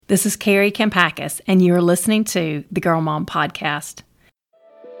This is Carrie Kampakis, and you are listening to the Girl Mom Podcast.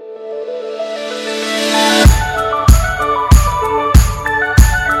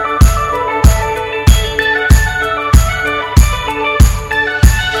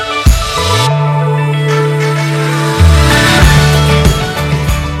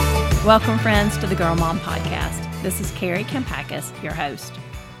 Welcome, friends, to the Girl Mom Podcast. This is Carrie Kampakis, your host.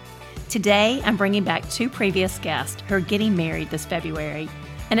 Today, I'm bringing back two previous guests who are getting married this February,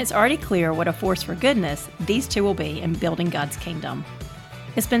 and it's already clear what a force for goodness these two will be in building God's kingdom.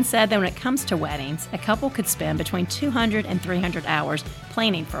 It's been said that when it comes to weddings, a couple could spend between 200 and 300 hours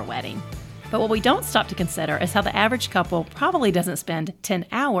planning for a wedding. But what we don't stop to consider is how the average couple probably doesn't spend 10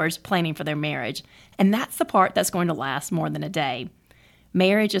 hours planning for their marriage, and that's the part that's going to last more than a day.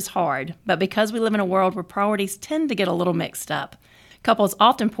 Marriage is hard, but because we live in a world where priorities tend to get a little mixed up, couples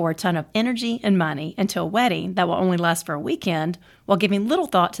often pour a ton of energy and money into a wedding that will only last for a weekend while giving little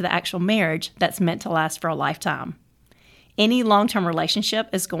thought to the actual marriage that's meant to last for a lifetime. Any long-term relationship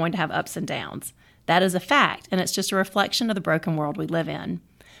is going to have ups and downs. That is a fact, and it's just a reflection of the broken world we live in.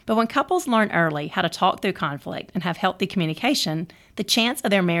 But when couples learn early how to talk through conflict and have healthy communication, the chance of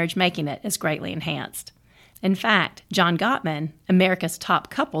their marriage making it is greatly enhanced. In fact, John Gottman, America's top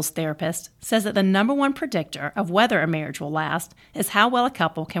couples therapist, says that the number one predictor of whether a marriage will last is how well a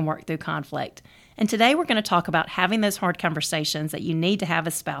couple can work through conflict. And today we're going to talk about having those hard conversations that you need to have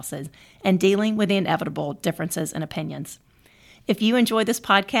as spouses and dealing with the inevitable differences in opinions. If you enjoy this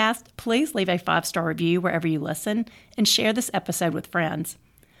podcast, please leave a 5-star review wherever you listen and share this episode with friends.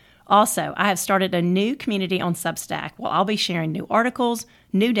 Also, I have started a new community on Substack where I'll be sharing new articles,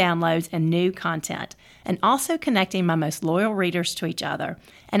 new downloads, and new content, and also connecting my most loyal readers to each other.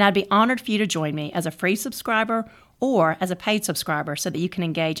 And I'd be honored for you to join me as a free subscriber or as a paid subscriber so that you can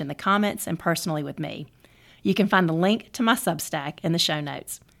engage in the comments and personally with me. You can find the link to my Substack in the show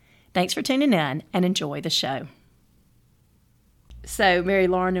notes. Thanks for tuning in and enjoy the show. So, Mary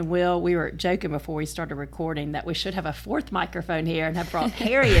Lauren and Will, we were joking before we started recording that we should have a fourth microphone here and have brought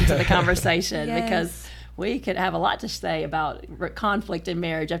Harry into the conversation because we could have a lot to say about conflict in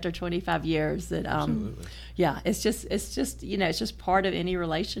marriage after 25 years. That, Absolutely. Yeah, it's just it's just part of any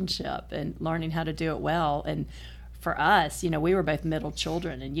relationship and learning how to do it well. And for us, we were both middle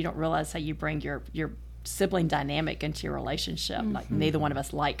children, and you don't realize how you bring your sibling dynamic into your relationship. Mm-hmm. Like neither one of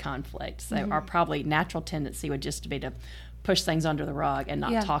us like conflict, so our probably natural tendency would just be to push things under the rug and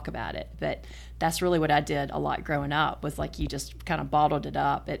not talk about it. But that's really what I did a lot growing up, was like you just kind of bottled it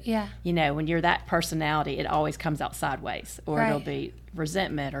up. When you're that personality, it always comes out sideways, or it'll be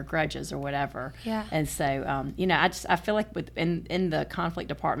resentment or grudges or whatever. Yeah. And so, I feel like in the conflict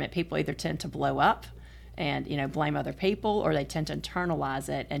department, people either tend to blow up and, blame other people, or they tend to internalize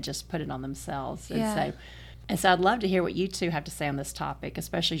it and just put it on themselves. And so I'd love to hear what you two have to say on this topic,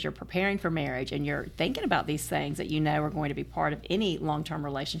 especially as you're preparing for marriage and you're thinking about these things that are going to be part of any long-term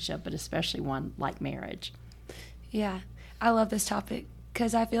relationship, but especially one like marriage. Yeah, I love this topic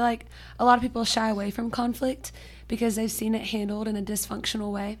because I feel like a lot of people shy away from conflict because they've seen it handled in a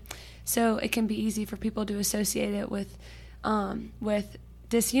dysfunctional way. So it can be easy for people to associate it with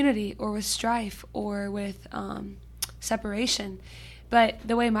disunity or with strife or with separation. But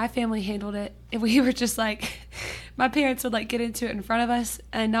the way my family handled it, we were just like, my parents would get into it in front of us,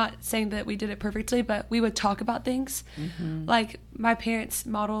 and not saying that we did it perfectly, but we would talk about things. Mm-hmm. Like my parents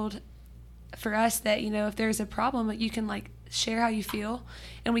modeled for us that, if there's a problem, you can share how you feel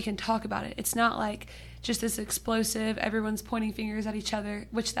and we can talk about it. It's not just this explosive, everyone's pointing fingers at each other,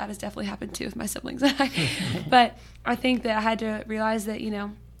 which that has definitely happened too with my siblings. But I think that I had to realize that,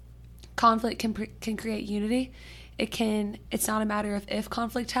 conflict can create unity. It's not a matter of if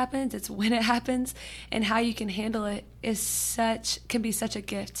conflict happens, it's when it happens, and how you can handle it can be such a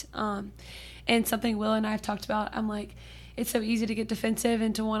gift. And something Will and I have talked about, I'm like, it's so easy to get defensive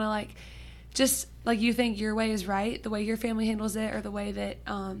and to want to you think your way is right, the way your family handles it, or the way that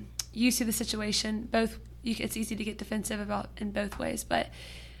you see the situation. It's easy to get defensive about in both ways, but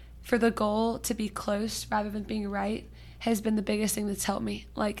for the goal to be close rather than being right has been the biggest thing that's helped me.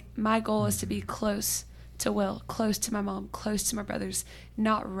 My goal is to be close to Will, close to my mom, close to my brothers,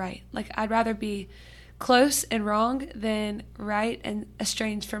 not right. I'd rather be close and wrong than right and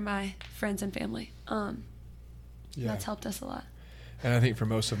estranged from my friends and family. That's helped us a lot. And I think for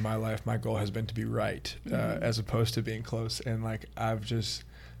most of my life, my goal has been to be right, as opposed to being close. And I've just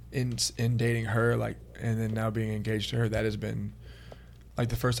in dating her, and then now being engaged to her, that has been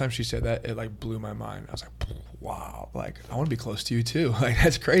the first time she said that, it blew my mind. I was like, wow, like I want to be close to you too. Like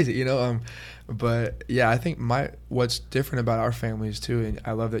that's crazy, you know? But yeah, I think what's different about our families too, and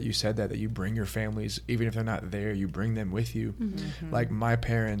I love that you said that you bring your families, even if they're not there, you bring them with you. Mm-hmm. Like my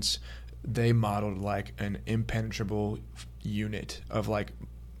parents, they modeled like an impenetrable unit of like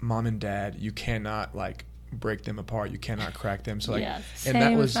mom and dad. You cannot like break them apart. You cannot crack them. So like, yes. and Same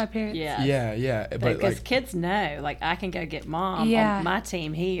that was with my parents. yeah. But because like, kids know, like I can go get mom on my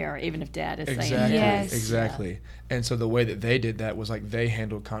team here, even if dad is saying yes. Exactly. And so the way that they did that was like they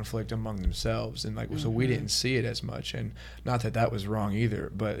handled conflict among themselves, and like so we didn't see it as much. And not that that was wrong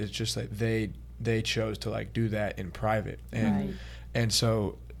either, but it's just like they chose to like do that in private. And and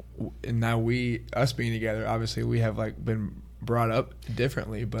so and now us being together, obviously we have like been brought up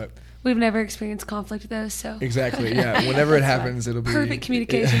differently, but we've never experienced conflict though, so exactly, yeah. Whenever it happens, it'll be perfect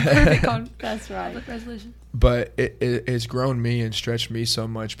communication, perfect that's right. conflict resolution. But it's grown me and stretched me so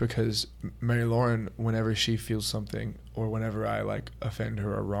much because Mary Lauren, whenever she feels something or whenever I like offend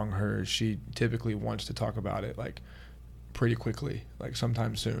her or wrong her, she typically wants to talk about it like pretty quickly, like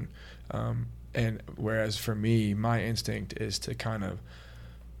sometime soon. And whereas for me, my instinct is to kind of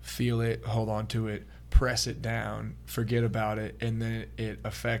feel it, hold on to it, press it down, forget about it, and then it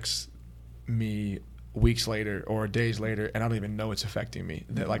affects me weeks later or days later, and I don't even know it's affecting me.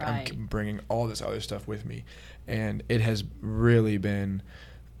 That like I'm bringing all this other stuff with me, and it has really been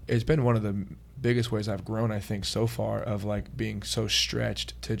one of the biggest ways I've grown, I think, so far, of like being so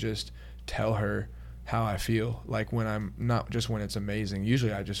stretched to just tell her how I feel, like when I'm not just when it's amazing.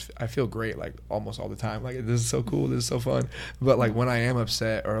 Usually I feel great like almost all the time, like this is so cool, this is so fun. But like when I am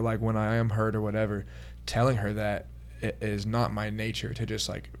upset or like when I am hurt or whatever, telling her that it is not my nature to just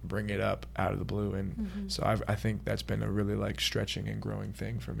like bring it up out of the blue. And so I think that's been a really like stretching and growing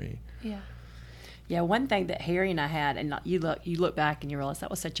thing for me. Yeah, one thing that Harry and I had, and you look back and you realize that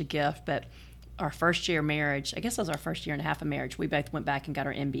was such a gift, but our first year marriage, I guess it was our first year and a half of marriage, we both went back and got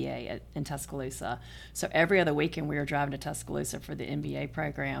our MBA in Tuscaloosa. So every other weekend we were driving to Tuscaloosa for the MBA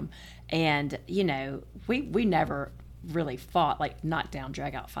program. And, you know, we never really fought, like knock down,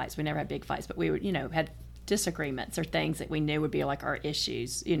 drag out fights. We never had big fights, but we would, you know, had disagreements or things that we knew would be like our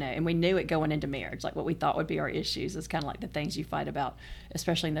issues, you know, and we knew it going into marriage, like what we thought would be our issues is kind of like the things you fight about,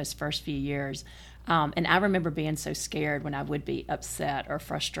 especially in those first few years. And I remember being so scared when I would be upset or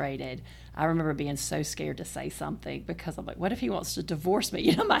frustrated. I remember being so scared to say something because I'm like, what if he wants to divorce me?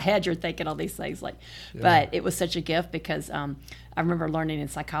 You know, in my head, you're thinking all these things like, but it was such a gift because I remember learning in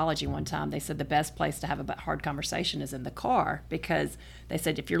psychology one time, they said the best place to have a hard conversation is in the car, because they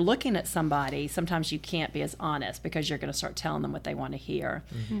said if you're looking at somebody, sometimes you can't be as honest because you're going to start telling them what they want to hear.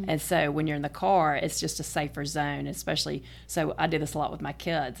 And so when you're in the car, it's just a safer zone, especially, so I do this a lot with my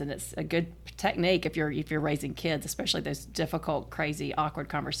kids, and it's a good technique if you're raising kids, especially those difficult, crazy, awkward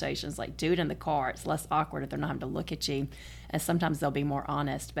conversations, like do it in the car. It's less awkward if they're not having to look at you, and sometimes they'll be more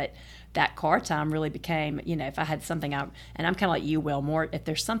honest. But that car time really became, you know, if I had something and I'm kind of like you, Will, more if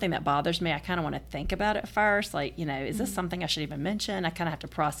there's something that bothers me, I kind of want to think about it first, like, you know, is this something I should even mention? I kind of have to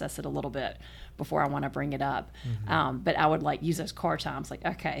process it a little bit before I want to bring it up. But I would like use those car times, like,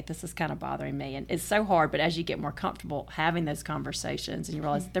 okay, this is kind of bothering me, and it's so hard. But as you get more comfortable having those conversations and you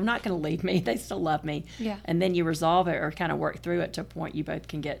realize they're not going to leave me, they still love me, and then you resolve it or kind of work through it to a point you both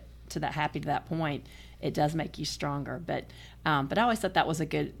can get to that point, it does make you stronger. But I always thought that was a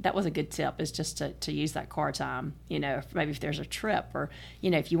good tip, is just to use that car time. You know, maybe if there's a trip, or, you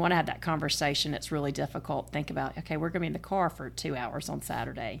know, if you want to have that conversation, it's really difficult. Think about, okay, we're going to be in the car for 2 hours on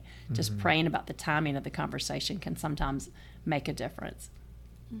Saturday. Just praying about the timing of the conversation can sometimes make a difference.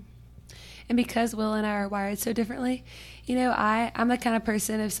 And because Will and I are wired so differently, you know, I'm the kind of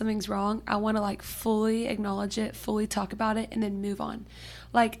person, if something's wrong, I want to like fully acknowledge it, fully talk about it, and then move on.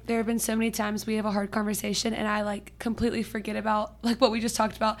 Like, there have been so many times we have a hard conversation and I like completely forget about like what we just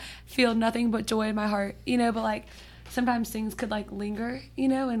talked about, feel nothing but joy in my heart, you know, but like sometimes things could like linger, you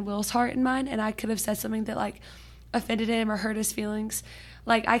know, in Will's heart and mine, and I could have said something that like offended him or hurt his feelings.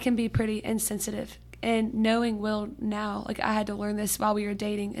 Like, I can be pretty insensitive, and knowing Will now, like I had to learn this while we were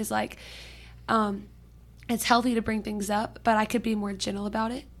dating, is like, it's healthy to bring things up, but I could be more gentle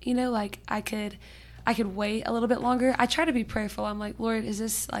about it, you know, like I could wait a little bit longer. I try to be prayerful. I'm like, Lord, is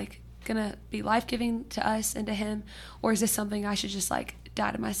this like gonna be life-giving to us and to him, or is this something I should just like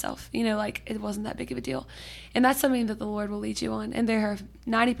die to myself, you know, like it wasn't that big of a deal? And that's something that the Lord will lead you on, and there are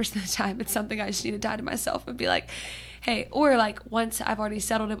 90% of the time it's something I just need to die to myself and be like, hey, or like once I've already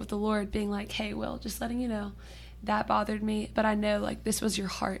settled it with the Lord, being like, hey, Will, just letting you know that bothered me, but I know like this was your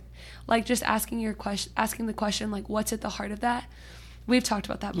heart. Like just asking the question, like, what's at the heart of that? We've talked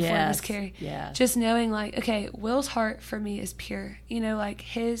about that before, Miss Carrie. Yeah. Just knowing like, okay, Will's heart for me is pure. You know, like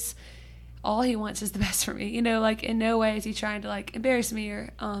all he wants is the best for me, you know, like in no way is he trying to like embarrass me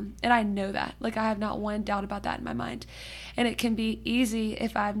or, and I know that, like I have not one doubt about that in my mind. And it can be easy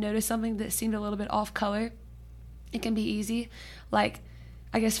if I've noticed something that seemed a little bit off color, it can be easy, like,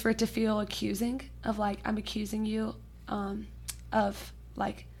 I guess for it to feel accusing of like, I'm accusing you, of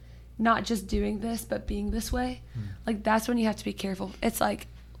like not just doing this, but being this way. Like that's when you have to be careful. It's like,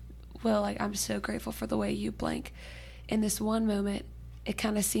 well, like I'm so grateful for the way you blank. In this one moment, it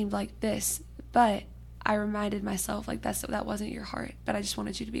kind of seemed like this, but I reminded myself like that wasn't your heart, but I just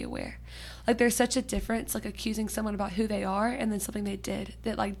wanted you to be aware. Like there's such a difference, like accusing someone about who they are and then something they did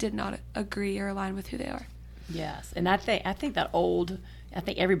that like did not agree or align with who they are. Yes, and I think that I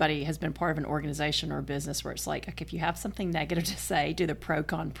think everybody has been part of an organization or a business where it's like, okay, if you have something negative to say, do the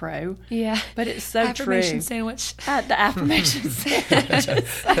pro-con-pro. Yeah. But it's so affirmation true. Sandwich. The affirmation sandwich is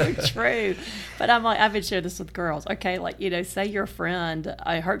so true. But I'm like, I've been sharing this with girls. Okay, like, you know, say your friend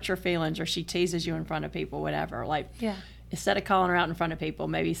hurts your feelings or she teases you in front of people, whatever. Like, yeah. Instead of calling her out in front of people,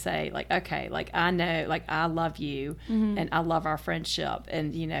 maybe say like, okay, like I know, like I love you and I love our friendship.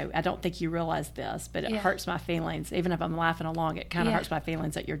 And, you know, I don't think you realize this, but it hurts my feelings. Even if I'm laughing along, it kind of hurts my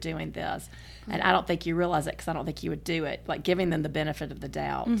feelings that you're doing this. And I don't think you realize it because I don't think you would do it. Like giving them the benefit of the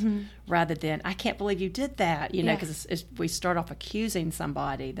doubt rather than, I can't believe you did that, you know, because if we start off accusing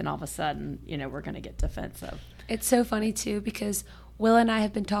somebody, then all of a sudden, you know, we're going to get defensive. It's so funny too, because Will and I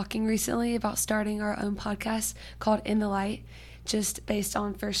have been talking recently about starting our own podcast called In the Light, just based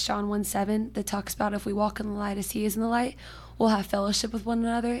on 1 John 1:7 that talks about if we walk in the light as he is in the light, we'll have fellowship with one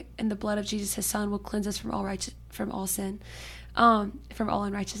another, and the blood of Jesus, his son, will cleanse us from all sin, from all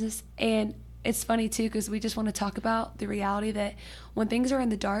unrighteousness. And it's funny too, because we just want to talk about the reality that when things are in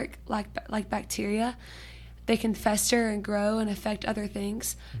the dark, like bacteria, they can fester and grow and affect other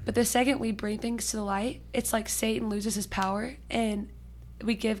things. But the second we bring things to the light, it's like Satan loses his power and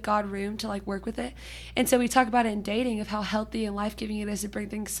we give God room to like work with it. And so we talk about it in dating of how healthy and life-giving it is to bring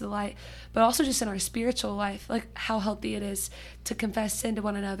things to the light, but also just in our spiritual life, like how healthy it is to confess sin to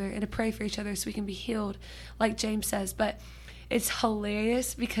one another and to pray for each other so we can be healed, like James says. But it's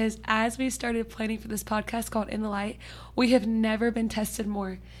hilarious because as we started planning for this podcast called In the Light, we have never been tested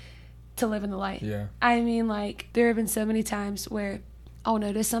more to live in the light. Yeah. I mean, like, there have been so many times where I'll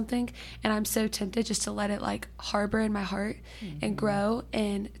notice something and I'm so tempted just to let it like harbor in my heart and grow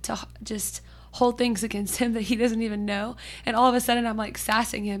and to just hold things against him that he doesn't even know. And all of a sudden I'm like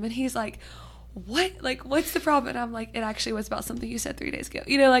sassing him and he's like, what? Like, what's the problem? And I'm like, it actually was about something you said 3 days ago.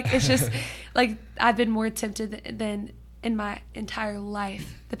 You know, like, it's just like I've been more tempted than in my entire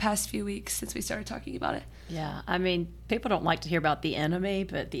life the past few weeks since we started talking about it. Yeah, I mean, people don't like to hear about the enemy,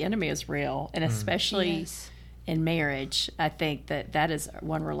 but the enemy is real, and especially in marriage, I think that is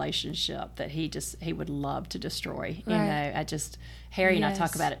one relationship that he would love to destroy. You know, Harry and I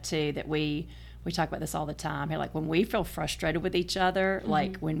talk about it too, that we talk about this all the time. Like when we feel frustrated with each other,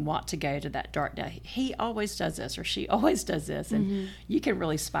 like when want to go to that dark day, he always does this or she always does this, and you can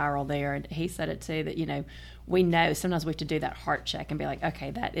really spiral there. And he said it too, that, you know, we know sometimes we have to do that heart check and be like,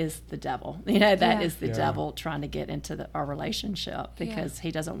 okay, that is the devil. You know, that is the devil trying to get into our relationship because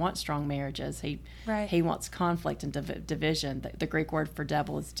he doesn't want strong marriages. He wants conflict and division. The Greek word for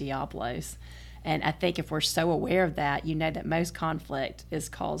devil is diablos. And I think if we're so aware of that, you know that most conflict is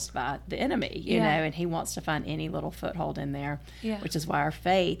caused by the enemy, you know, and he wants to find any little foothold in there, which is why our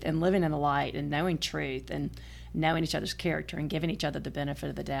faith and living in the light and knowing truth and knowing each other's character and giving each other the benefit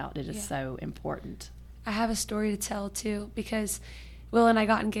of the doubt, it is so important. I have a story to tell too, because Will and I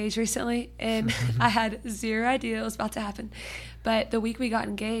got engaged recently and I had zero idea it was about to happen. But the week we got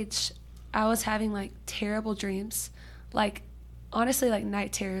engaged, I was having like terrible dreams, like honestly like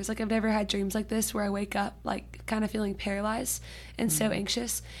night terrors. Like I've never had dreams like this where I wake up like kind of feeling paralyzed and so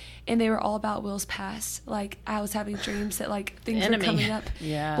anxious. And they were all about Will's past. Like I was having dreams that like things were coming up.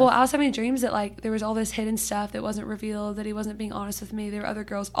 Well, I was having dreams that like there was all this hidden stuff that wasn't revealed, that he wasn't being honest with me. There were other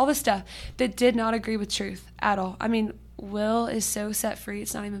girls, all this stuff that did not agree with truth at all. I mean, Will is so set free,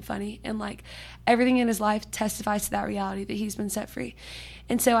 it's not even funny. And like everything in his life testifies to that reality that he's been set free.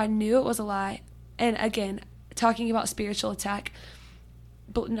 And so I knew it was a lie. And again, talking about spiritual attack,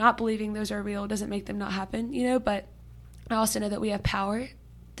 but not believing those are real doesn't make them not happen, you know. But I also know that we have power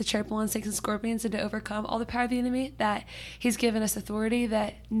to trample on snakes and scorpions and to overcome all the power of the enemy, that he's given us authority,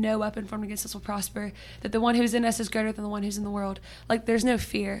 that no weapon formed against us will prosper, that the one who's in us is greater than the one who's in the world. Like there's no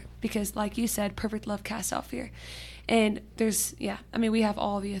fear because like you said, perfect love casts out fear. And there's, I mean, we have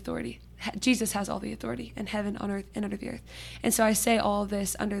all the authority. Jesus has all the authority in heaven, on earth, and under the earth. And so I say all of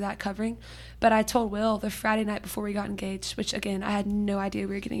this under that covering. But I told Will the Friday night before we got engaged, which again, I had no idea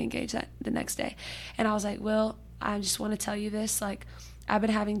we were getting engaged the next day. And I was like, Will, I just want to tell you this. Like, I've been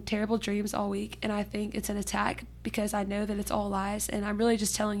having terrible dreams all week, and I think it's an attack because I know that it's all lies, and I'm really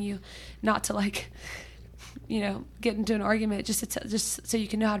just telling you not to, like, you know, get into an argument, just so you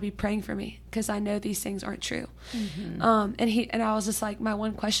can know how to be praying for me, because I know these things aren't true. And I was just like, my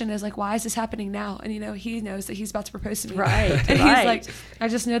one question is like, why is this happening now? And, you know, he knows that he's about to propose to me, right? And he's like, I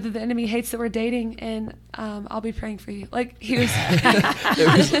just know that the enemy hates that we're dating, and I'll be praying for you. Like, he was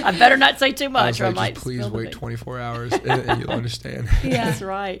I better not say too much, I or I was might like, please spill the wait beans. 24 hours and you'll understand. Yeah. That's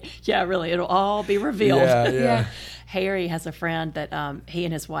right. Yeah, really, it'll all be revealed. Yeah. Harry has a friend that he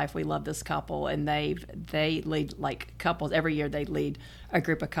and his wife, we love this couple, and they lead like couples every year. They lead a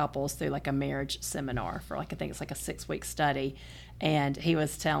group of couples through like a marriage seminar for like, I think it's like a 6-week study. And he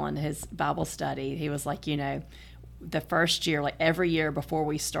was telling his Bible study, he was like, you know, the first year, like every year before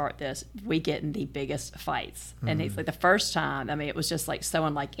we start this, we get in the biggest fights. And he's like, the first time, I mean, it was just like so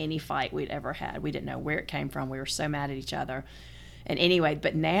unlike any fight we'd ever had. We didn't know where it came from. We were so mad at each other. And anyway,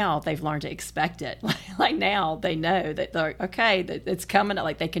 but now they've learned to expect it. Like now they know that they're okay, that it's coming.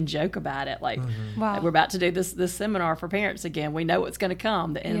 Like they can joke about it. Like, Wow. we're about to do this seminar for parents again. We know what's going to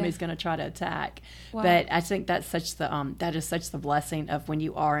come. The enemy's going to try to attack. Wow. But I think that's such that is such the blessing of when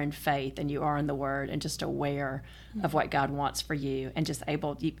you are in faith and you are in the Word and just aware of what God wants for you, and just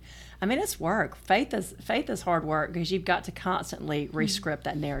able. I mean, it's work. Faith is hard work, because you've got to constantly re-script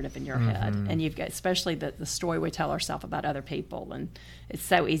that narrative in your head, and you've got, especially the story we tell ourselves about other people, and it's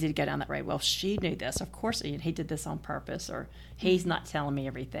so easy to go down that road. Well, she knew this, of course he did this on purpose, or he's not telling me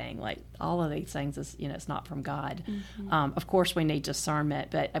everything. Like all of these things is, you know, it's not from God. Of course, we need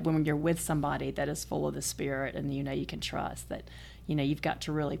discernment, but when you're with somebody that is full of the Spirit, and you know you can trust that. You know, you've got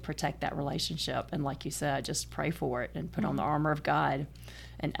to really protect that relationship. And like you said, just pray for it and put on the armor of God.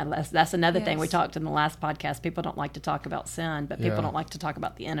 And that's another thing we talked in the last podcast. People don't like to talk about sin, but people don't like to talk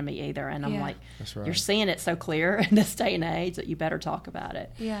about the enemy either. And I'm like, That's right. You're seeing it so clear in this day and age that you better talk about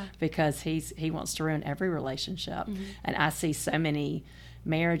it. Yeah. Because he wants to ruin every relationship. And I see so many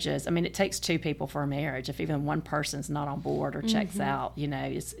marriages. I mean, it takes 2 people for a marriage. If even one person's not on board or checks out, you know,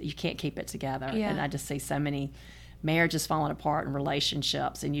 you can't keep it together. Yeah. And I just see so many marriages falling apart in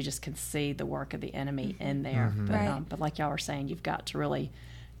relationships, and you just can see the work of the enemy in there. But like y'all were saying, you've got to really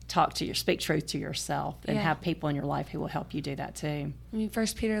speak truth to yourself, and have people in your life who will help you do that too. I mean, 1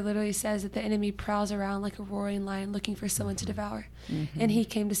 Peter literally says that the enemy prowls around like a roaring lion looking for someone to devour. And he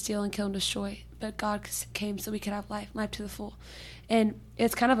came to steal and kill and destroy. But God came so we could have life to the full. And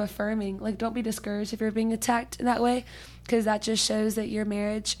it's kind of affirming. Like, don't be discouraged if you're being attacked in that way, because that just shows that your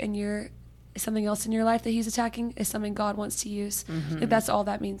marriage and something else in your life that he's attacking is something God wants to use. Like, that's all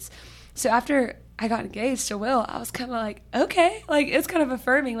that means. So after I got engaged to Will, I was kind of like, okay, like it's kind of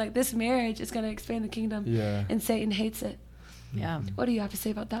affirming, like this marriage is going to expand the kingdom, and Satan hates it. Yeah. What do you have to say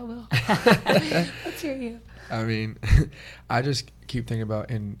about that, Will? Let's hear you. I mean, I just keep thinking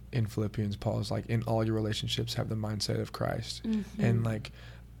about in Philippians, Paul's like, in all your relationships have the mindset of Christ. And like,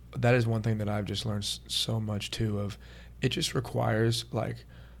 that is one thing that I've just learned so much too, of it just requires like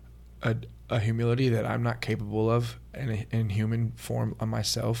a humility that I'm not capable of in human form on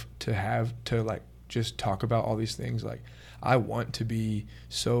myself to have to like just talk about all these things. Like, I want to be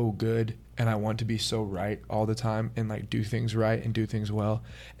so good and I want to be so right all the time and like do things right and do things well.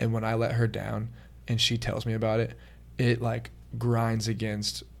 And when I let her down and she tells me about it, it like grinds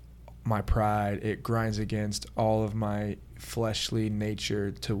against my pride. It grinds against all of my fleshly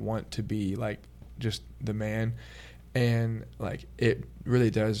nature to want to be like just the man. And like, it really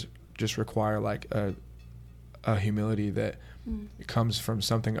does just require like a humility that comes from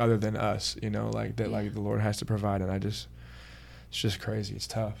something other than us, you know, like that, like the Lord has to provide. And it's just crazy. It's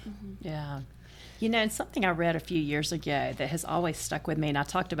tough. Yeah. You know, and something I read a few years ago that has always stuck with me, and I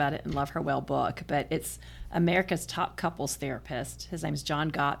talked about it in Love Her Well book, but it's America's top couples therapist. His name's John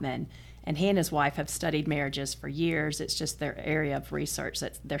Gottman, and he and his wife have studied marriages for years. It's just their area of research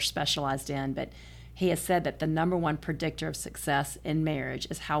that they're specialized in, but he has said that the number one predictor of success in marriage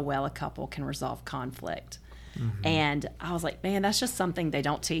is how well a couple can resolve conflict. And I was like, man, that's just something they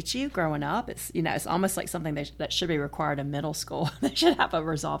don't teach you growing up. It's, you know, it's almost like something that should be required in middle school. They should have a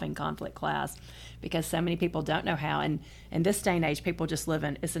resolving conflict class, because so many people don't know how. And in this day and age, people just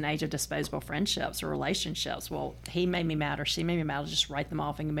it's an age of disposable friendships or relationships. Well, he made me mad or she made me mad. I'll just write them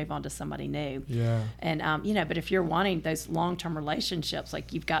off and move on to somebody new. Yeah. And, you know, but if you're wanting those long-term relationships,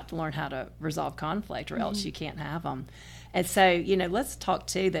 like, you've got to learn how to resolve conflict, or else you can't have them. And so, you know, let's talk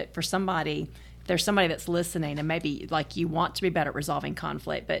too that for somebody, there's somebody that's listening, and maybe like you want to be better at resolving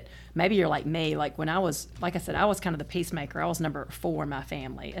conflict, but maybe you're like me. Like, when I was, like I said, I was kind of the peacemaker. I was number 4 in my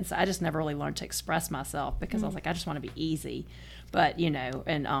family. And so I just never really learned to express myself, because I was like, I just want to be easy. But, you know,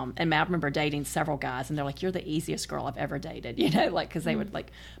 and I remember dating several guys, and they're like, you're the easiest girl I've ever dated, you know, like, because they would,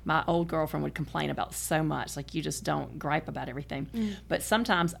 like, my old girlfriend would complain about so much, like, you just don't gripe about everything. But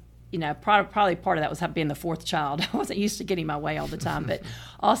sometimes, you know, probably part of that was being the fourth child. I wasn't used to getting my way all the time, but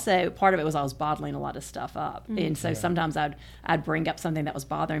also part of it was I was bottling a lot of stuff up. And so sometimes I'd bring up something that was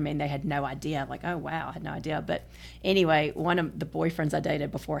bothering me, and they had no idea. Like, oh, wow, I had no idea. But anyway, one of the boyfriends I dated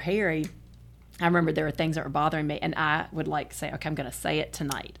before Harry, I remember there were things that were bothering me, and I would like say, okay, I'm going to say it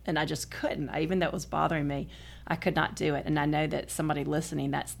tonight. And I just couldn't. Even though it was bothering me, I could not do it. And I know that somebody listening,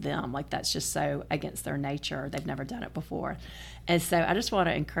 that's them. Like, that's just so against their nature. They've never done it before. And so I just want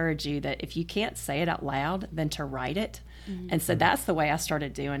to encourage you that if you can't say it out loud, then to write it. And so that's the way I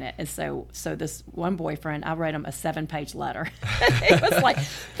started doing it. And so this one boyfriend, I wrote him a 7-page letter. It was like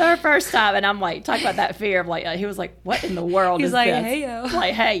the first time. And I'm like, talk about that fear of like, he was like, what in the world is like, this? Hey, yo.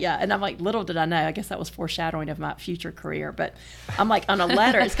 Like, hey, yeah. And I'm like, little did I know, I guess that was foreshadowing of my future career. But I'm like, on a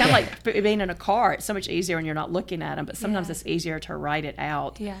letter, it's kind of like being in a car. It's so much easier when you're not looking at them. But sometimes it's easier to write it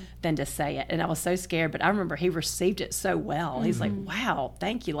out than to say it. And I was so scared. But I remember he received it so well. He's like, wow,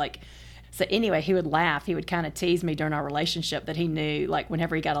 thank you. Like, so anyway, he would laugh. He would kind of tease me during our relationship that he knew, like,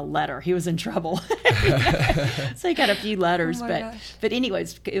 whenever he got a letter, he was in trouble. So he got a few letters. But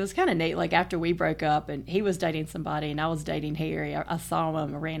anyways, it was kind of neat. Like, after we broke up and he was dating somebody and I was dating Harry, I saw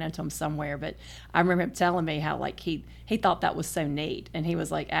him, I ran into him somewhere. But I remember him telling me how, like, he thought that was so neat. And he was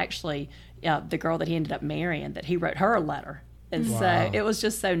like, actually, the girl that he ended up marrying, that he wrote her a letter. And so it was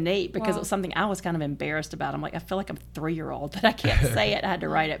just so neat because it was something I was kind of embarrassed about. I'm like, I feel like I'm a 3-year-old, but I can't say it. I had to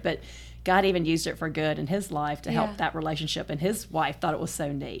write it. But God even used it for good in his life to help that relationship. And his wife thought it was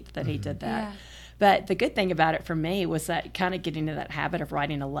so neat that he did that. Yeah. But the good thing about it for me was that kind of getting into that habit of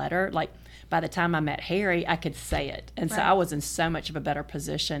writing a letter. Like, by the time I met Harry, I could say it. And so I was in so much of a better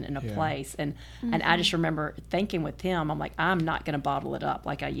position in a place. And I just remember thinking with him, I'm like, I'm not going to bottle it up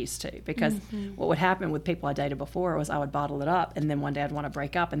like I used to. Because what would happen with people I dated before was I would bottle it up, and then one day I'd want to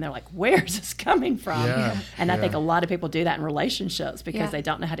break up, and they're like, where's this coming from? And I think a lot of people do that in relationships because they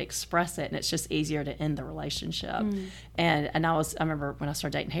don't know how to express it, and it's just easier to end the relationship. And I remember when I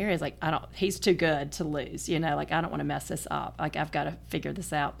started dating Harry, I was like, he's too good to lose. You know, like, I don't want to mess this up. Like, I've got to figure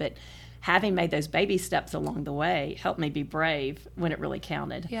this out. But having made those baby steps along the way helped me be brave when it really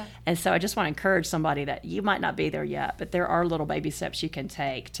counted. Yeah. And so I just want to encourage somebody that you might not be there yet, but there are little baby steps you can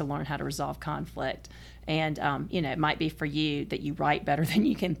take to learn how to resolve conflict. And, you know, it might be for you that you write better than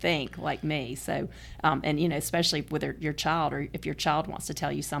you can think, like me. So, and, you know, especially with your child, or if your child wants to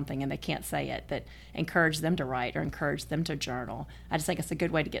tell you something and they can't say it, that encourage them to write or encourage them to journal. I just think it's a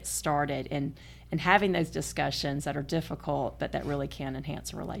good way to get started and having those discussions that are difficult, but that really can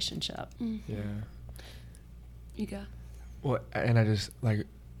enhance a relationship. Yeah. You go. Well, and I just, like,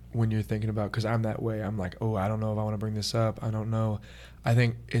 when you're thinking about, because I'm that way, I'm like, oh, I don't know if I want to bring this up. I don't know. I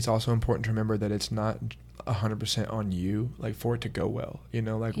think it's also important to remember that it's not 100% on you, like, for it to go well. You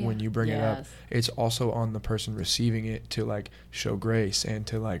know, like, when you bring it up, it's also on the person receiving it to, like, show grace and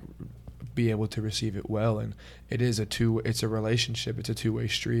to, like, be able to receive it well. And it's a relationship. It's a two-way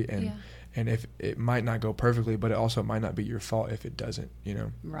street. And if it might not go perfectly, but it also might not be your fault if it doesn't, you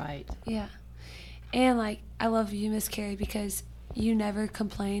know? Right. Yeah. And, like, I love you, Miss Carrie, because you never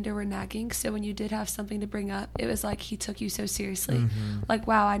complained or were nagging. So when you did have something to bring up, it was like he took you so seriously. Like,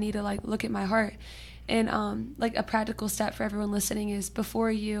 wow, I need to, like, look at my heart. And, like, a practical step for everyone listening is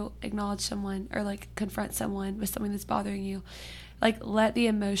before you acknowledge someone or, like, confront someone with something that's bothering you, like, let the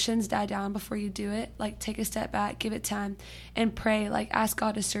emotions die down before you do it. Like, take a step back, give it time, and pray. Like, ask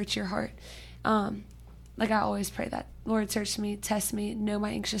God to search your heart. Like, I always pray that. Lord, search me, test me, know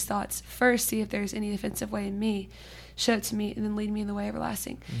my anxious thoughts. First, see if there's any offensive way in me. Show it to me, and then lead me in the way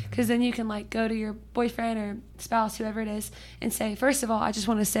everlasting. Because then you can, like, go to your boyfriend or spouse, whoever it is, and say, first of all, I just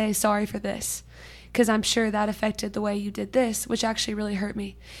want to say sorry for this. Because I'm sure that affected the way you did this, which actually really hurt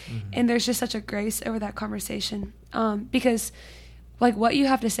me. And there's just such a grace over that conversation. Because, like, what you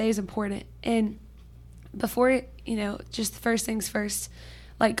have to say is important. And before, you know, just first things first,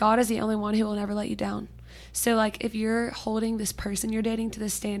 like, God is the only one who will never let you down. So, like, if you're holding this person you're dating to the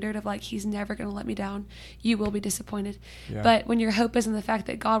standard of, like, he's never going to let me down, you will be disappointed. But when your hope is in the fact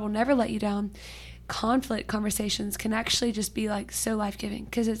that God will never let you down, conflict conversations can actually just be, like, so life-giving.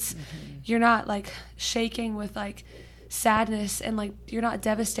 Because it's, you're not, like, shaking with, like, sadness and, like, you're not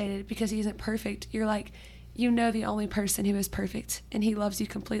devastated because he isn't perfect. You're, like, you know the only person who is perfect, and he loves you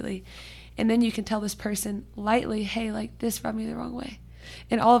completely. And then you can tell this person lightly, hey, like, this rubbed me the wrong way.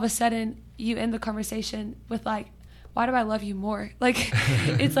 And all of a sudden, you end the conversation with, like, why do I love you more? Like,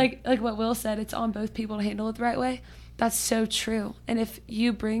 it's like what Will said, it's on both people to handle it the right way. That's so true. And if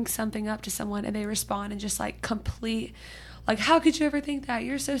you bring something up to someone and they respond in just, like, complete Like, how could you ever think that?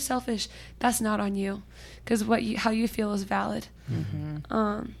 You're so selfish. That's not on you, because how you feel is valid.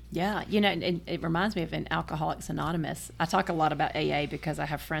 Yeah, it reminds me of in Alcoholics Anonymous. I talk a lot about AA because I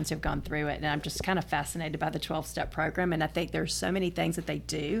have friends who've gone through it, and I'm just kind of fascinated by the 12-step program. And I think there's so many things that they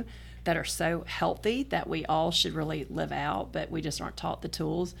do that are so healthy that we all should really live out, but we just aren't taught the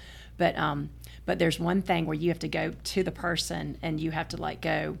tools. But there's one thing where you have to go to the person and you have to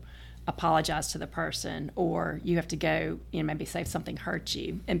go apologize to the person, or you have to go, maybe say something hurt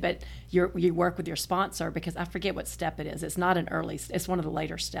you, but you work with your sponsor, because I forget what step it is. It's not it's one of the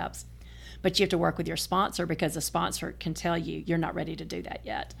later steps, but you have to work with your sponsor, because the sponsor can tell you you're not ready to do that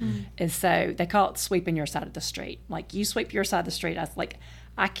yet. And so they call it sweeping your side of the street. Like, you sweep your side of the street.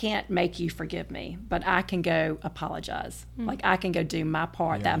 I can't make you forgive me, but I can go apologize. Like, I can go do my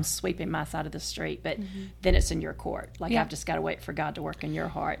part, that I'm sweeping my side of the street, but then it's in your court. Like, I've just got to wait for God to work in your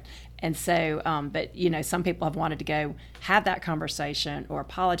heart. And so, but, some people have wanted to go have that conversation or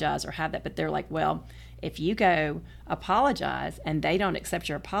apologize or have that, but they're like, well, if you go apologize and they don't accept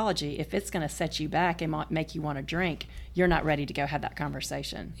your apology, if it's going to set you back and might make you want to drink, you're not ready to go have that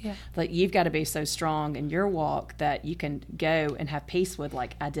conversation. Yeah. Like, you've got to be so strong in your walk that you can go and have peace with,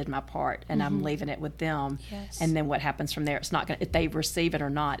 like, I did my part and I'm leaving it with them. Yes. And then what happens from there, it's not going to, if they receive it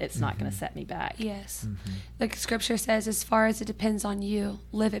or not, it's not going to set me back. Yes. Like Scripture says, as far as it depends on you,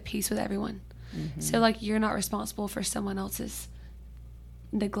 live at peace with everyone. So, like, you're not responsible for someone else's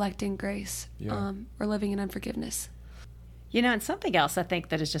neglecting grace or living in unforgiveness. And something else I think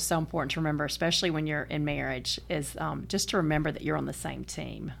that is just so important to remember, especially when you're in marriage, is just to remember that you're on the same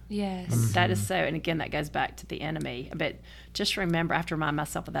team. Yes. That is so, and again, that goes back to the enemy. But just remember, I have to remind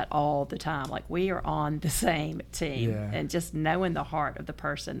myself of that all the time. Like, we are on the same team. Yeah. And just knowing the heart of the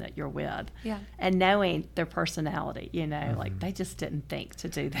person that you're with. Yeah. And knowing their personality, like, they just didn't think to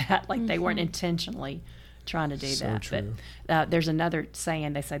do that. Like, they weren't intentionally trying to do that. True. But there's another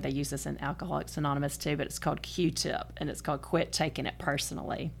saying, they say they use this in Alcoholics Anonymous too, but it's called Q-tip, and it's called quit taking it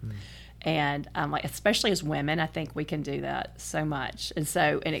personally. And like, especially as women, I think we can do that so much. And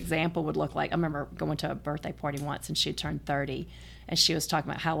so an example would look like, I remember going to a birthday party once, and she had turned 30, and she was talking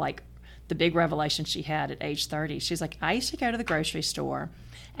about how, like, the big revelation she had at age 30. She's like, I used to go to the grocery store,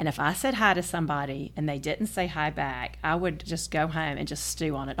 and if I said hi to somebody and they didn't say hi back, I would just go home and just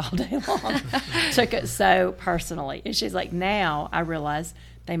stew on it all day long. Took it so personally. And she's like, now I realize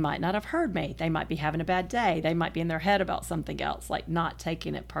they might not have heard me. They might be having a bad day. They might be in their head about something else, like, not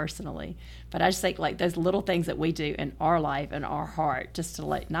taking it personally. But I just think, like, those little things that we do in our life and our heart, just to,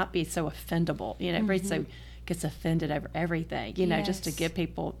 like, not be so offendable. Everybody so gets offended over everything, just to give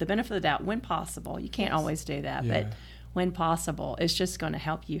people the benefit of the doubt when possible. You can't always do that, but when possible, it's just going to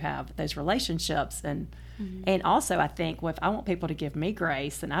help you have those relationships. And also, I think, if I want people to give me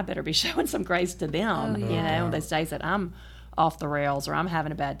grace, then I better be showing some grace to them, on those days that I'm off the rails, or I'm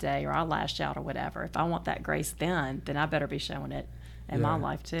having a bad day, or I lash out or whatever. If I want that grace then I better be showing it in my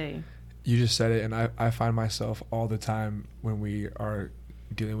life too. You just said it, and I find myself all the time when we are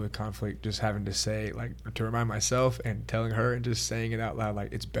dealing with conflict, just having to say, like, to remind myself and telling her and just saying it out loud,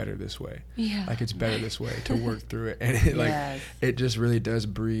 like, it's better this way. Yeah. Like, it's better this way, to work through it. And it, like, it just really does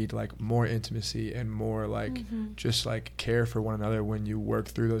breed, like, more intimacy and more, like, just, like, care for one another when you work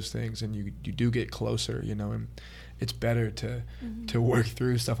through those things, and you do get closer, and it's better to work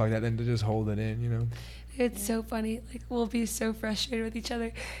through stuff like that than to just hold it in, It's so funny. Like, we'll be so frustrated with each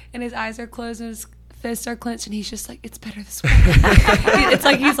other, and his eyes are closed and his fists are clenched, and he's just like, it's better this way. It's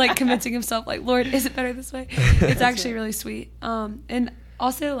like he's, like, convincing himself, like, Lord, is it better this way? It's actually really sweet. And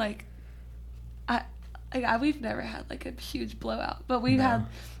also, like, we've never had, like, a huge blowout, but we've had,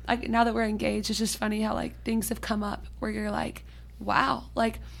 like, now that we're engaged, it's just funny how, like, things have come up where you're like, wow,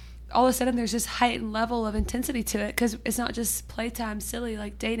 like, all of a sudden there's this heightened level of intensity to it, because it's not just playtime, silly,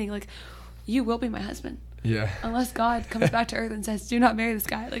 like, dating. Like, you will be my husband. Yeah. Unless God comes back to earth and says, do not marry this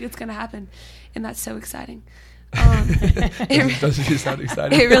guy. Like, it's going to happen. And that's so exciting. Doesn't it sound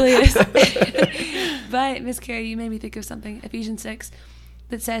exciting? It really is. But, Miss Carrie, you made me think of something, Ephesians 6,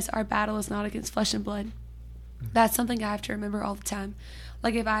 that says our battle is not against flesh and blood. That's something I have to remember all the time.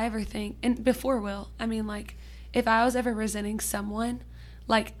 Like, if I ever think, and before Will, I mean, like, if I was ever resenting someone,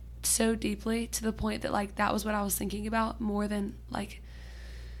 like, so deeply to the point that, like, that was what I was thinking about more than, like,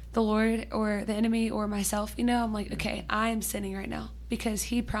 the Lord or the enemy or myself, I'm like, okay, I am sinning right now, because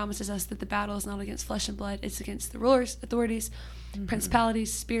he promises us that the battle is not against flesh and blood. It's against the rulers, authorities,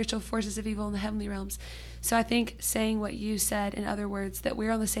 principalities, spiritual forces of evil in the heavenly realms. So I think saying what you said, in other words, that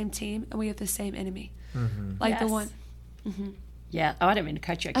we're on the same team and we have the same enemy. Like, the one. Yeah. Oh, I didn't mean to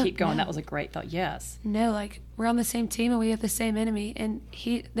cut you. I keep going. No. That was a great thought. Yes. No, like we're on the same team and we have the same enemy, and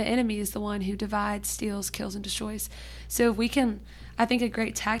the enemy is the one who divides, steals, kills, and destroys. So if we can, I think a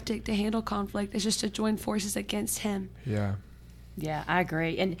great tactic to handle conflict is just to join forces against him. Yeah. Yeah, I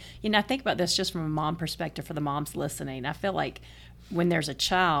agree. And, I think about this just from a mom perspective for the moms listening. I feel like when there's a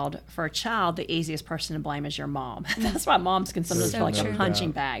child, the easiest person to blame is your mom. That's why moms can sometimes feel like a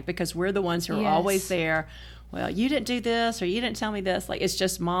punching bag, because we're the ones who are always there. Well, you didn't do this, or you didn't tell me this. Like, it's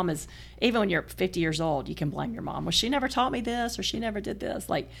just mom is, even when you're 50 years old, you can blame your mom. Well, she never taught me this, or she never did this.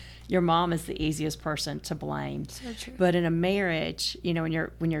 Like, your mom is the easiest person to blame. So true. But in a marriage, when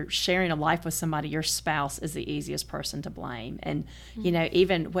you're sharing a life with somebody, your spouse is the easiest person to blame. And,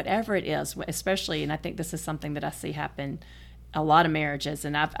 even whatever it is, especially, and I think this is something that I see happen a lot of marriages,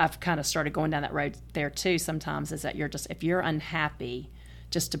 and I've kind of started going down that road there too sometimes, is that if you're unhappy,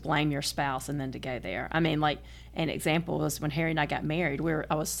 just to blame your spouse and then to go there. I mean, like, an example was when Harry and I got married,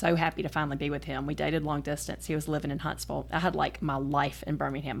 I was so happy to finally be with him. We dated long distance. He was living in Huntsville. I had like my life in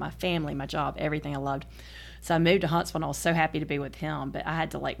Birmingham, my family, my job, everything I loved. So I moved to Huntsville and I was so happy to be with him, but I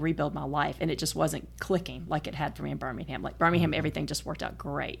had to like rebuild my life, and it just wasn't clicking like it had for me in Birmingham. Like Birmingham, everything just worked out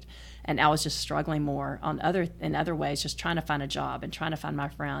great. And I was just struggling more in other ways, just trying to find a job and trying to find my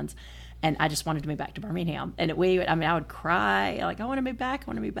friends. And I just wanted to move back to Birmingham. And I would cry, like, I want to move back.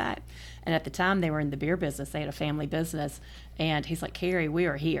 And at the time, they were in the beer business. They had a family business. And he's like, Carrie, we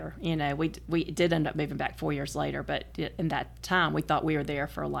are here. We did end up moving back 4 years later. But in that time, we thought we were there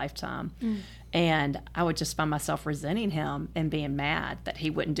for a lifetime. And I would just find myself resenting him and being mad that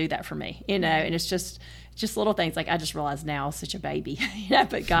he wouldn't do that for me, And it's just little things. Like, I just realize now, such a baby,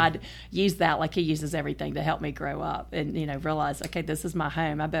 but God used that like he uses everything to help me grow up and, realize, okay, this is my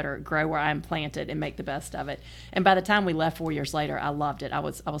home. I better grow where I'm planted and make the best of it. And by the time we left 4 years later, I loved it. I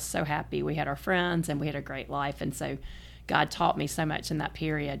was so happy. We had our friends and we had a great life. And so God taught me so much in that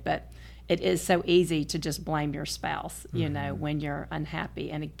period. But it is so easy to just blame your spouse, when you're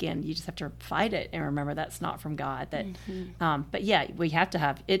unhappy. And again, you just have to fight it and remember that's not from God. But yeah,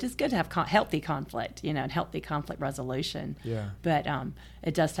 it is good to have healthy conflict, and healthy conflict resolution. Yeah. But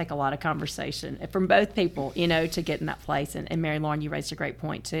it does take a lot of conversation from both people, to get in that place. And Mary Lauren, you raised a great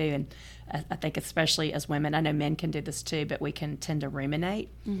point too. And I think especially as women, I know men can do this too, but we can tend to ruminate.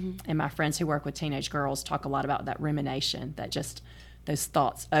 And my friends who work with teenage girls talk a lot about that rumination, that just those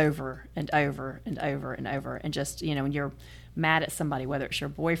thoughts over and over and over and over. And just, when you're mad at somebody, whether it's your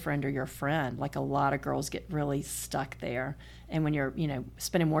boyfriend or your friend, like a lot of girls get really stuck there. And when you're,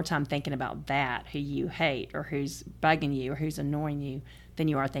 spending more time thinking about that, who you hate or who's bugging you or who's annoying you, than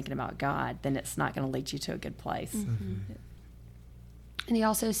you are thinking about God, then it's not going to lead you to a good place. And he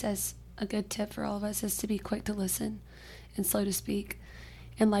also says a good tip for all of us is to be quick to listen and slow to speak.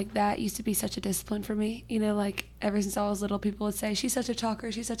 And like that used to be such a discipline for me, like ever since I was little, people would say, she's such a talker,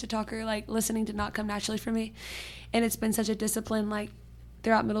 like listening did not come naturally for me. And it's been such a discipline, like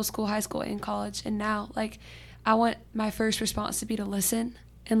throughout middle school, high school, and college. And now, like, I want my first response to be to listen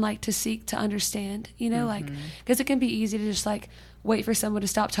and like to seek to understand, like, because it can be easy to just like wait for someone to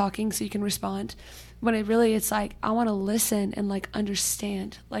stop talking so you can respond. When it's like, I want to listen and like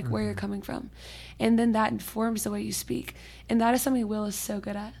understand like where you're coming from. And then that informs the way you speak. And that is something Will is so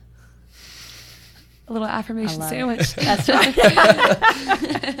good at. A little affirmation sandwich. That's right.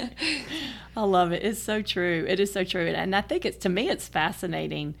 I love it. It's so true. It is so true. And I think to me, it's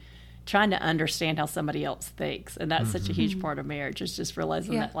fascinating trying to understand how somebody else thinks. And that's such a huge part of marriage, is just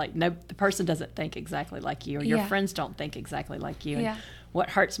realizing that like the person doesn't think exactly like you, or your friends don't think exactly like you. And what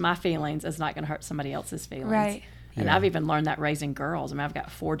hurts my feelings is not going to hurt somebody else's feelings. Right. And I've even learned that raising girls. I mean, I've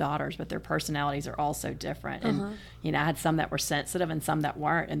got 4 daughters, but their personalities are all so different. And, I had some that were sensitive and some that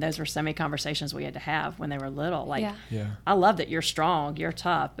weren't. And those were so many conversations we had to have when they were little. Like, I love that you're strong, you're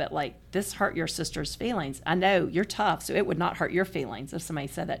tough, but like this hurt your sister's feelings. I know you're tough, so it would not hurt your feelings if somebody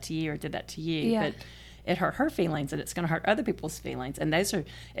said that to you or did that to you. But it hurt her feelings, and it's going to hurt other people's feelings. And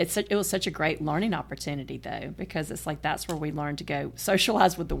it was such a great learning opportunity, though, because it's like that's where we learn to go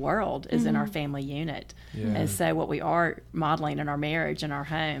socialize with the world is in our family unit. And so what we are modeling in our marriage and our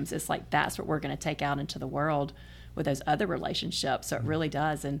homes, it's like that's what we're going to take out into the world with those other relationships. So it really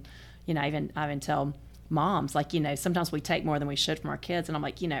does. And I even tell moms, like, sometimes we take more than we should from our kids, and I'm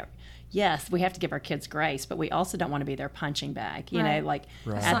like, yes, we have to give our kids grace, but we also don't want to be their punching bag. It's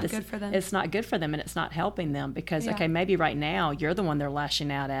not good for them. It's not good for them, and it's not helping them because, okay, maybe right now you're the one they're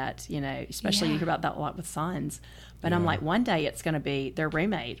lashing out at, especially you hear about that a lot with sons. But I'm like, one day it's going to be their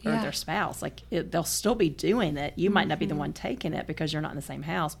roommate or their spouse. Like, they'll still be doing it. You might not be the one taking it because you're not in the same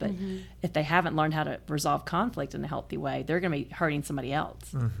house, but if they haven't learned how to resolve conflict in a healthy way, they're going to be hurting somebody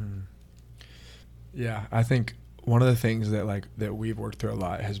else. Yeah, I think one of the things that we've worked through a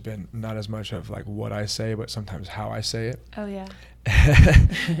lot has been not as much of like what I say, but sometimes how I say it. Oh yeah.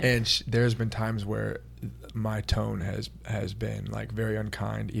 And there's been times where my tone has been like very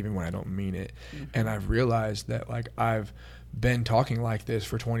unkind, even when I don't mean it. Mm-hmm. And I've realized that like I've been talking like this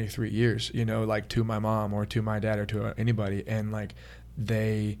for 23 years, you know, like to my mom or to my dad or to anybody, and like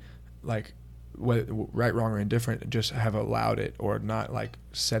they like right, wrong, or indifferent just have allowed it or not like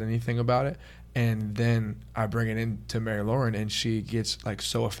said anything about it. And then I bring it into Mary Lauren, and she gets like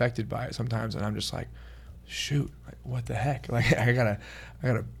so affected by it sometimes, and I'm just like, shoot, like, what the heck? Like I gotta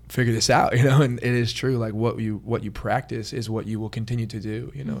figure this out, you know. And it is true, like what you practice is what you will continue to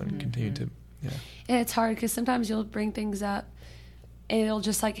do, you know, and continue to, yeah. And it's hard because sometimes you'll bring things up and it'll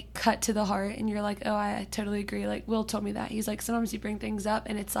just like cut to the heart, and you're like, oh, I totally agree. Like Will told me that. He's like, sometimes you bring things up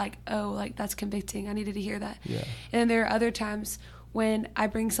and it's like, oh, like that's convicting. I needed to hear that. Yeah. And then there are other times when I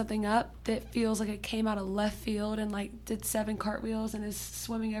bring something up that feels like it came out of left field and like did 7 cartwheels and is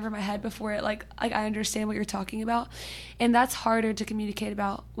swimming over my head before it, like I understand what you're talking about. And that's harder to communicate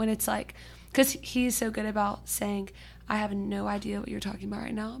about when it's like, because he's so good about saying, I have no idea what you're talking about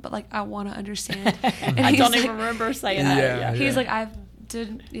right now, but like I want to understand. And I don't even remember saying that. Yeah. He's like, I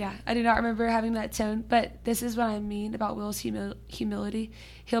do not remember having that tone, but this is what I mean about Will's humility.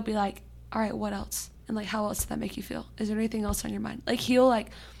 He'll be like, all right, what else? And like, how else did that make you feel? Is there anything else on your mind? Like he'll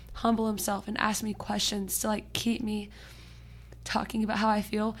like humble himself and ask me questions to like keep me talking about how I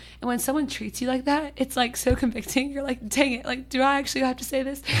feel. And when someone treats you like that, it's like so convicting. You're like, dang it, like do I actually have to say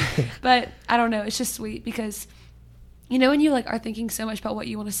this? But I don't know, it's just sweet because you know when you like are thinking so much about what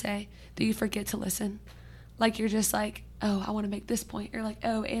you want to say that you forget to listen. Like you're just like, oh, I want to make this point. Or like,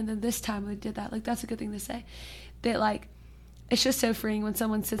 oh, and then this time we did that. Like that's a good thing to say. That like it's just so freeing when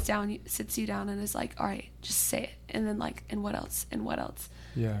someone sits you down and is like, all right, just say it. And then like, and what else? And what else?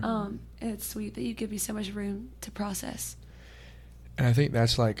 Yeah. And it's sweet that you give me so much room to process. And I think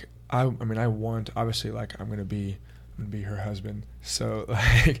that's like, I want, obviously, like I'm going to be her husband. So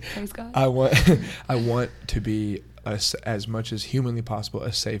like, praise God. I want to be as much as humanly possible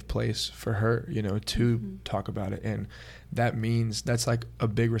a safe place for her, you know, to talk about it. And that means that's like a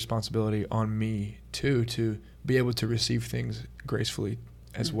big responsibility on me too, to be able to receive things gracefully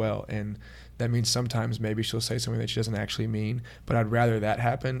as well. And that means sometimes maybe she'll say something that she doesn't actually mean, but I'd rather that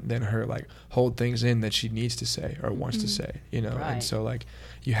happen than her like hold things in that she needs to say or wants to say, you know. Right. And so like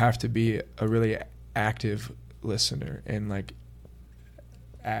you have to be a really active listener and like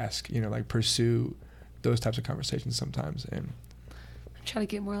ask, you know, like pursue those types of conversations sometimes. And I'm trying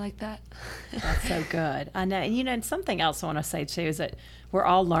to get more like that. That's so good. I know. And, you know, and something else I want to say, too, is that we're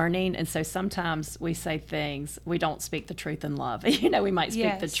all learning. And so sometimes we say things, we don't speak the truth in love. You know, we might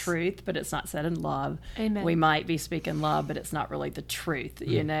speak the truth, but it's not said in love. Amen. We might be speaking love, but it's not really the truth.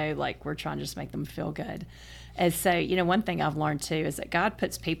 You know, like we're trying to just make them feel good. And so, you know, one thing I've learned, too, is that God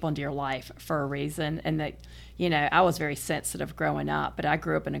puts people into your life for a reason. And that, you know, I was very sensitive growing up, but I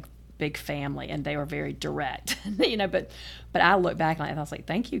grew up in a big family and they were very direct, you know, but I look back and I was like,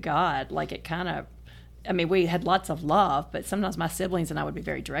 thank you, God. Like it kind of, I mean, we had lots of love, but sometimes my siblings and I would be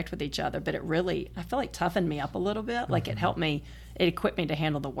very direct with each other, but it really, I feel like toughened me up a little bit. Like it helped me, it equipped me to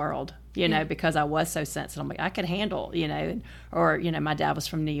handle the world, you know, because I was so sensitive. I'm like, I could handle, you know, or, you know, my dad was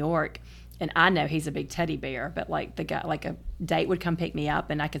from New York. And I know he's a big teddy bear, but like the guy, like a date would come pick me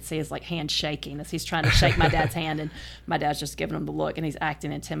up and I could see his like hand shaking as he's trying to shake my dad's hand, and my dad's just giving him the look and he's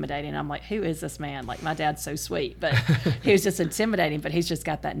acting intimidating. And I'm like, who is this man? Like my dad's so sweet, but he was just intimidating, but he's just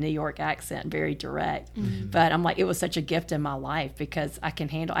got that New York accent, very direct. But I'm like, it was such a gift in my life because I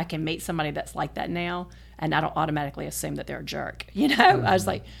can meet somebody that's like that now and I don't automatically assume that they're a jerk. You know, I was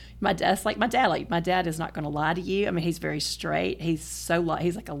like, my dad's like my dad. Like my dad is not going to lie to you. I mean, he's very straight. He's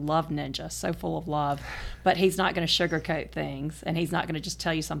like a love ninja, so full of love. But he's not going to sugarcoat things, and he's not going to just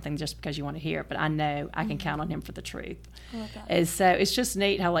tell you something just because you want to hear it. But I know I can count on him for the truth. I love that. And so it's just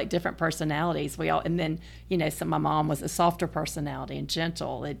neat how like different personalities we all. And then you know, my mom was a softer personality and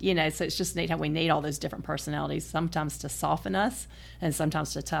gentle. You know, so it's just neat how we need all those different personalities sometimes to soften us and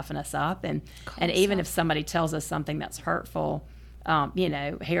sometimes to toughen us up. And even if somebody tells us something that's hurtful. You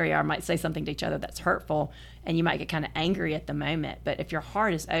know, Harry or I might say something to each other that's hurtful, and you might get kind of angry at the moment. But if your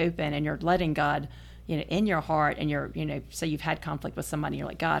heart is open and you're letting God, you know, in your heart, and you're, you know, say you've had conflict with somebody, you're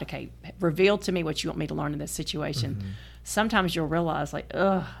like, God, okay, reveal to me what you want me to learn in this situation. Sometimes you'll realize, like,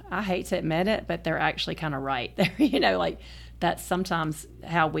 ugh, I hate to admit it, but they're actually kind of right. You know, like that's sometimes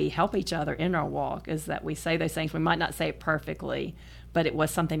how we help each other in our walk is that we say those things. We might not say it perfectly, but it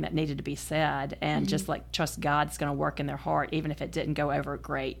was something that needed to be said, and just like trust God's going to work in their heart, even if it didn't go over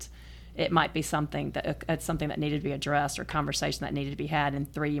great. it might be something that needed to be addressed or conversation that needed to be had,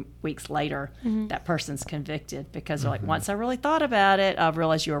 and 3 weeks later that person's convicted because they're like, once I really thought about it, I've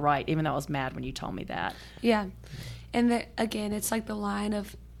realized you were right, even though I was mad when you told me that. Yeah. And again, it's like the line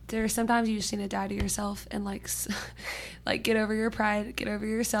of, there's sometimes you just need to die to yourself and like get over your pride, get over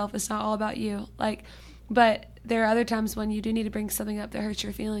yourself. It's not all about you. But there are other times when you do need to bring something up that hurts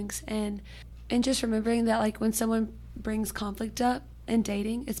your feelings, and just remembering that like when someone brings conflict up in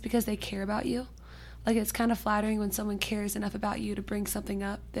dating, it's because they care about you. Like, it's kind of flattering when someone cares enough about you to bring something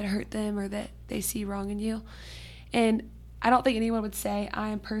up that hurt them or that they see wrong in you. And I don't think anyone would say I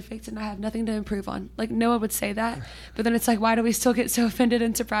am perfect and I have nothing to improve on. Like, no one would say that. But then it's like, why do we still get so offended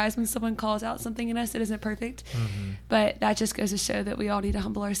and surprised when someone calls out something in us that isn't perfect? But that just goes to show that we all need to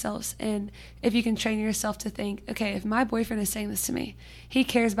humble ourselves. And if you can train yourself to think, okay, if my boyfriend is saying this to me, he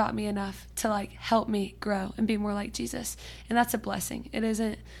cares about me enough to like help me grow and be more like Jesus. And that's a blessing.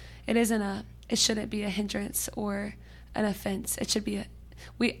 It shouldn't be a hindrance or an offense. It should be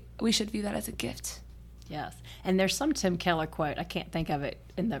we should view that as a gift. Yes. And there's some Tim Keller quote, I can't think of it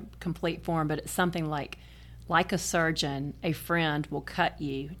in the complete form, but it's something like a surgeon, a friend will cut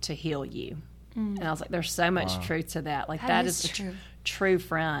you to heal you. And I was like, there's so much truth to that. Like, that is a true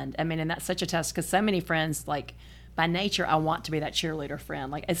friend. I mean, and that's such a test, because so many friends, like, by nature, I want to be that cheerleader friend.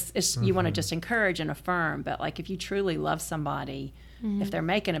 Like, it's you want to just encourage and affirm, but like, if you truly love somebody, if they're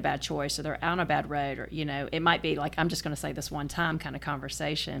making a bad choice or they're on a bad road, or, you know, it might be like, I'm just going to say this one time kind of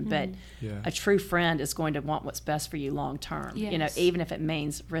conversation, but a true friend is going to want what's best for you long term, you know, even if it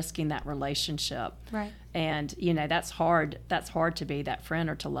means risking that relationship. Right. And, you know, that's hard to be that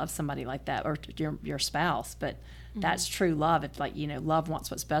friend or to love somebody like that, or your spouse, but that's true love. It's like, you know, love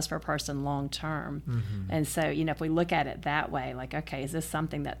wants what's best for a person long term. And so, you know, if we look at it that way, like, okay, is this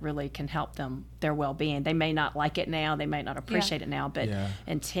something that really can help them, their well-being? They may not like it now, they may not appreciate it now, but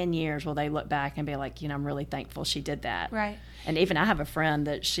in 10 years, will they look back and be like, you know, I'm really thankful she did that. Right. And even I have a friend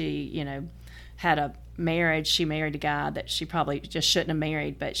that she, you know, had a marriage. She married a guy that she probably just shouldn't have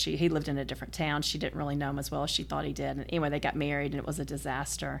married, but he lived in a different town. She didn't really know him as well as she thought he did. And anyway, they got married and it was a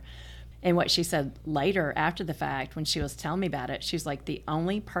disaster. And what she said later, after the fact, when she was telling me about it, she's like, the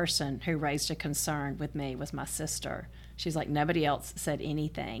only person who raised a concern with me was my sister. She's like, nobody else said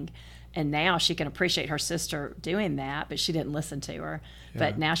anything. And now she can appreciate her sister doing that, but she didn't listen to her. Yeah.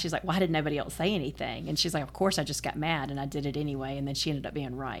 But now she's like, why did nobody else say anything? And she's like, of course I just got mad and I did it anyway. And then she ended up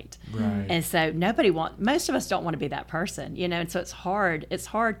being right. And so most of us don't want to be that person, you know? And so it's hard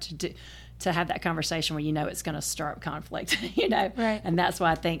to have that conversation where you know it's going to stir up conflict, you know? Right. And that's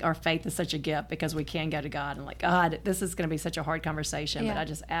why I think our faith is such a gift, because we can go to God and like, God, this is going to be such a hard conversation, but I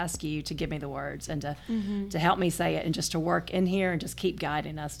just ask you to give me the words and to help me say it, and just to work in here and just keep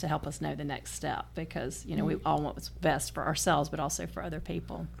guiding us to help us know the next step, because, you know, we all want what's best for ourselves, but also for other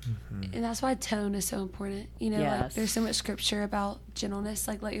people. And that's why tone is so important. You know, like, there's so much scripture about gentleness,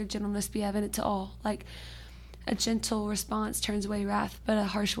 like, let your gentleness be evident to all. Like, a gentle response turns away wrath, but a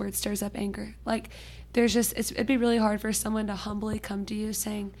harsh word stirs up anger. Like, it'd be really hard for someone to humbly come to you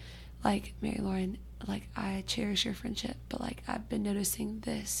saying, like, Mary Lauren, like, I cherish your friendship, but like, I've been noticing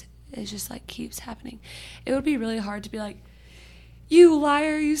this. It just like keeps happening. It would be really hard to be like, you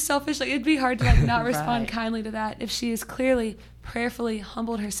liar, you selfish. Like, it'd be hard to like not respond kindly to that if she has clearly, prayerfully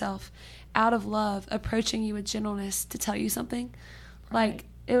humbled herself out of love, approaching you with gentleness to tell you something. Like,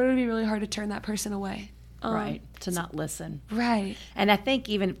 it would be really hard to turn that person away. To not listen. Right. And I think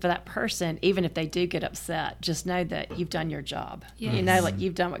even for that person, even if they do get upset, just know that you've done your job. Yes. You know, like,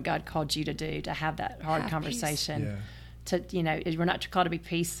 you've done what God called you to do, to have that hard conversation. To, you know, we're not called to be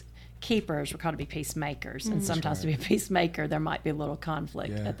peacekeepers, we're called to be peacemakers. And sometimes to be a peacemaker, there might be a little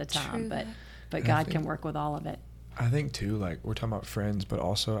conflict at the time. True. But God can work with all of it. I think too, like, we're talking about friends, but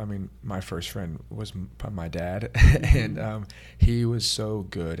also, I mean, my first friend was my dad, and he was so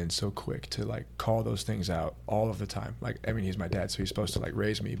good and so quick to like call those things out all of the time. Like, I mean, he's my dad, so he's supposed to like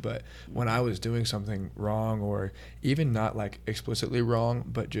raise me, but when I was doing something wrong, or even not like explicitly wrong,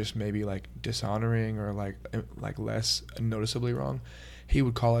 but just maybe like dishonoring or like less noticeably wrong, he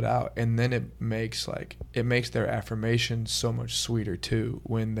would call it out. And then it makes their affirmation so much sweeter too,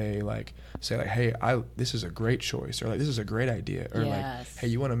 when they like say like, hey, this is a great choice, or like, this is a great idea, or like, hey,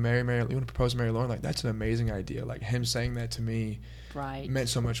 you want to propose to Mary Lauren, like, that's an amazing idea. Like, him saying that to me meant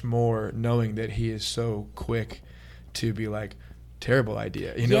so much more, knowing that he is so quick to be like, terrible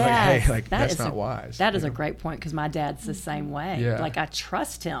idea, you know, like, hey, like, that's not wise. That is a great point, because my dad's the same way. Like, I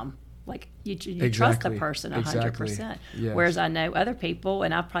trust him. Like, you trust the person 100%. Yes. Whereas I know other people,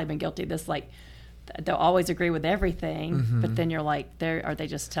 and I've probably been guilty of this, like, they'll always agree with everything, but then you're like, are they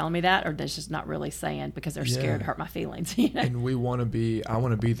just telling me that, or they're just not really saying because they're scared to hurt my feelings? You know? And I want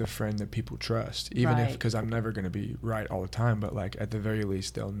to be the friend that people trust, even if, because I'm never going to be right all the time, but like at the very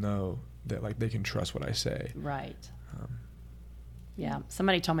least they'll know that like they can trust what I say. Right. Yeah,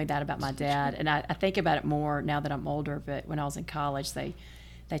 somebody told me that about my dad, and I think about it more now that I'm older. But when I was in college, they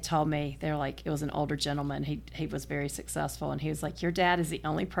told me, they're like, it was an older gentleman. He was very successful, and he was like, your dad is the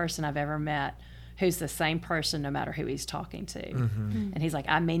only person I've ever met who's the same person no matter who he's talking to. And he's like,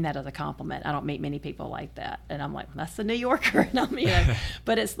 I mean that as a compliment. I don't meet many people like that. And I'm like, well, that's the New Yorker. And I'm, you know,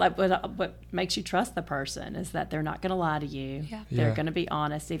 but it's like, what makes you trust the person is that they're not going to lie to you. Yeah. They're going to be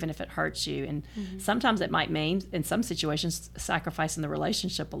honest, even if it hurts you. And sometimes it might mean, in some situations, sacrificing the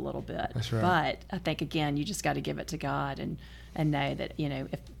relationship a little bit. That's right. But I think, again, you just got to give it to God and know that, you know,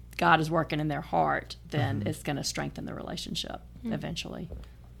 if God is working in their heart, then it's going to strengthen the relationship eventually.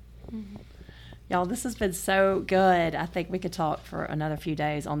 Y'all, this has been so good. I think we could talk for another few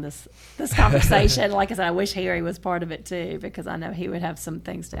days on this conversation. Like I said, I wish Harry was part of it too, because I know he would have some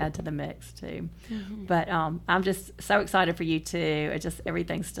things to add to the mix too. But I'm just so excited for you too.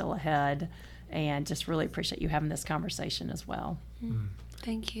 Everything's still ahead, and just really appreciate you having this conversation as well.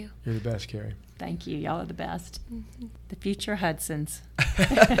 Thank you. You're the best, Carrie. Thank you. Y'all are the best. The future Hudsons.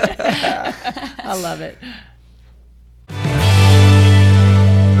 I love it.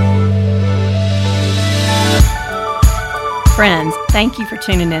 Friends, thank you for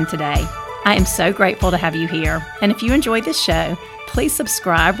tuning in today. I am so grateful to have you here. And if you enjoyed this show, please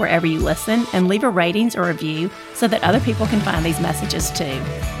subscribe wherever you listen and leave a ratings or review so that other people can find these messages too.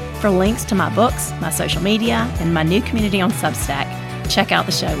 For links to my books, my social media, and my new community on Substack, check out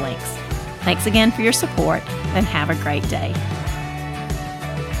the show links. Thanks again for your support, and have a great day.